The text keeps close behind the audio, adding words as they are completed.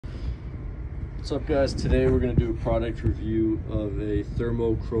What's up, guys? Today we're going to do a product review of a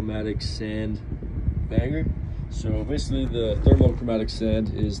thermochromatic sand banger. So basically the thermochromatic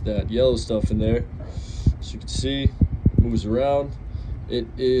sand is that yellow stuff in there. As you can see, it moves around. It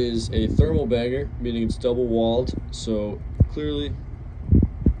is a thermal banger, meaning it's double walled, so clearly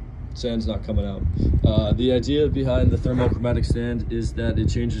sand's not coming out. The idea behind the thermochromatic sand is that it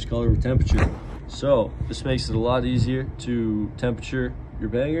changes color with temperature. So this makes it a lot easier to temperature your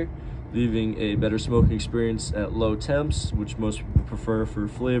banger, leaving a better smoking experience at low temps, which most people prefer for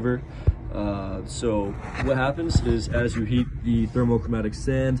flavor. So what happens is, as you heat the thermochromatic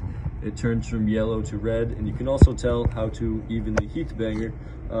sand, it turns from yellow to red, and you can also tell how to evenly heat the banger,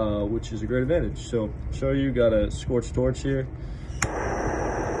 which is a great advantage. So I'll show you, got a scorched torch here,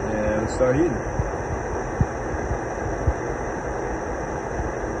 and let's start heating.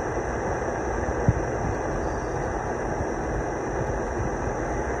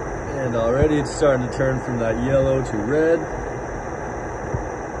 And already it's starting to turn from that yellow to red.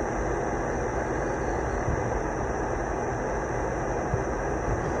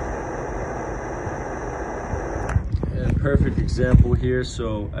 And perfect example here.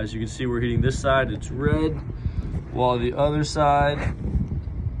 So as you can see, we're heating this side, it's red, while the other side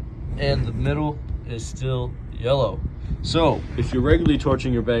and the middle is still yellow. So if you're regularly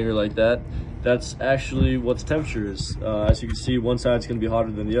torching your banger like that, that's actually what the temperature is. As you can see, one side's gonna be hotter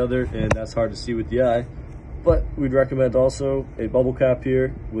than the other, and that's hard to see with the eye. But we'd recommend also a bubble cap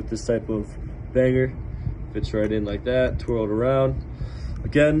here with this type of banger. Fits right in like that, twirl it around.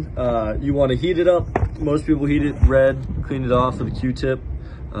 Again, you wanna heat it up. Most people heat it red, clean it off with a Q-tip,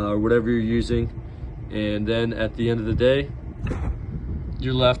 or whatever you're using. And then at the end of the day,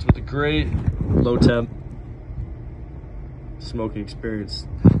 you're left with a great low temp smoking experience.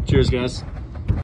 Cheers, guys.